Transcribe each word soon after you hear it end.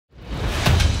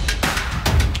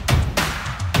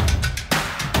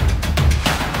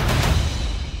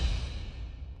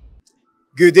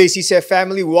Good day, CCF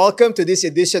family. Welcome to this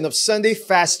edition of Sunday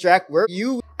Fast Track, where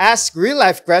you ask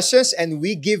real-life questions and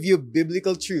we give you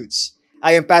biblical truths.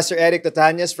 I am Pastor Eric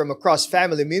Tatanyas from Across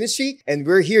Family Ministry, and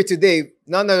we're here today,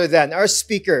 none other than our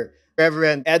speaker,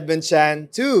 Reverend Edmund Chan,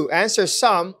 to answer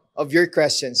some of your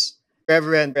questions.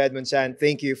 Reverend Edmund Chan,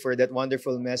 thank you for that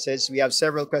wonderful message. We have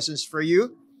several questions for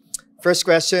you. First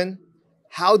question,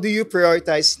 how do you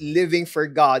prioritize living for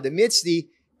God amidst the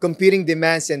competing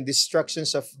demands and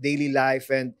distractions of daily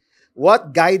life? And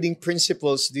what guiding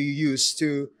principles do you use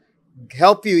to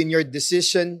help you in your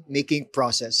decision-making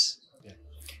process?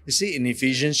 You see, in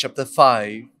Ephesians chapter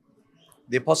 5,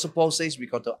 the Apostle Paul says we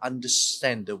got to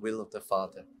understand the will of the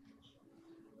Father.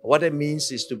 What it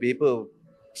means is to be able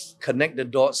to connect the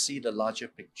dots, see the larger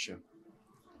picture,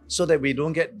 so that we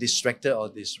don't get distracted or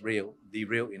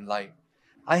derailed in life.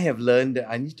 I have learned that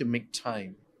I need to make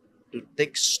time to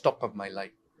take stock of my life.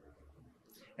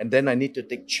 And then I need to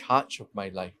take charge of my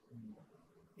life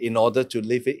in order to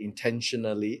live it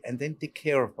intentionally and then take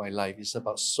care of my life. It's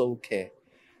about soul care,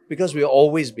 because we'll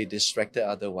always be distracted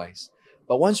otherwise.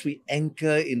 But once we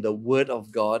anchor in the Word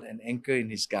of God and anchor in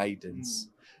His guidance,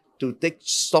 to take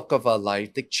stock of our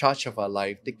life, take charge of our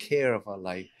life, take care of our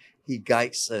life, He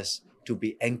guides us to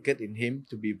be anchored in Him,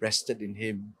 to be rested in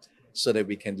Him, so that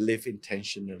we can live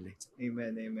intentionally.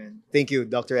 Amen, amen. Thank you,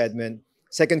 Dr. Edmund.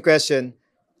 Second question,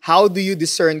 how do you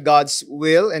discern God's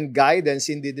will and guidance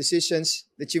in the decisions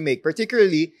that you make,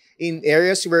 particularly in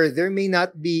areas where there may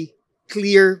not be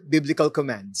clear biblical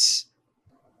commands?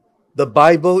 The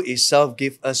Bible itself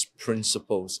gives us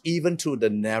principles, even through the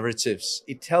narratives.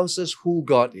 It tells us who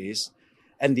God is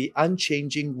and the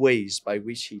unchanging ways by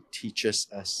which He teaches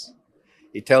us.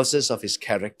 It tells us of His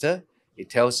character.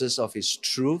 It tells us of His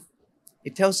truth.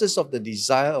 It tells us of the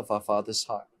desire of our Father's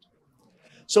heart.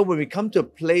 So when we come to a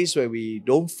place where we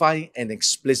don't find an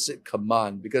explicit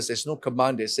command, because there's no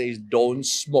command that says don't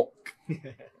smoke.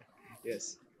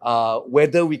 Yes.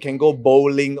 Whether we can go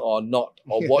bowling or not,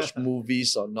 or watch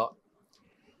movies or not.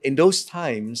 In those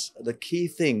times, the key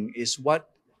thing is what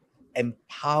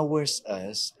empowers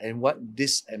us and what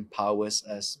disempowers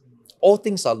us. All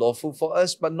things are lawful for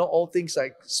us, but not all things are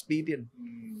expedient.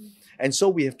 And so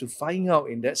we have to find out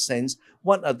in that sense,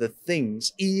 what are the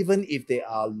things, even if they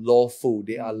are lawful,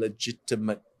 they are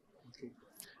legitimate,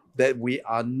 that we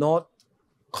are not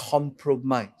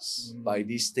compromised by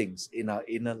these things in our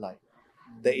inner life.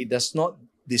 That it does not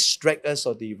distract us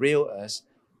or derail us,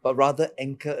 but rather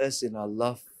anchor us in our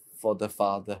love for the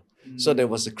Father. So there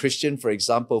was a Christian, for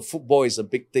example, football is a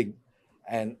big thing.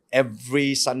 And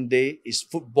every Sunday is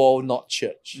football, not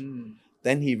church.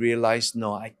 Then he realized,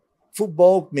 no,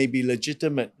 football may be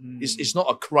legitimate. It's not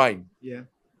a crime. Yeah.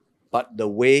 But the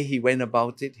way he went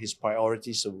about it, his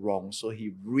priorities are wrong. So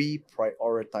he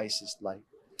reprioritized his life.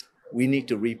 We need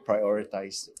to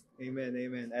reprioritize it. Amen,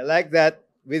 amen. I like that.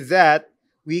 With that,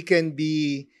 we can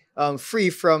be free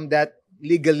from that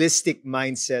legalistic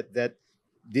mindset that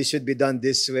this should be done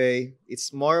this way.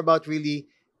 It's more about really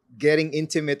getting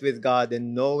intimate with God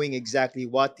and knowing exactly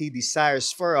what He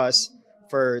desires for us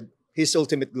for His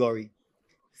ultimate glory.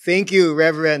 Thank you,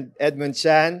 Reverend Edmund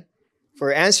Chan,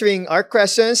 for answering our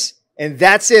questions. And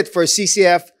that's it for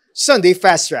CCF Sunday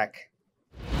Fast Track.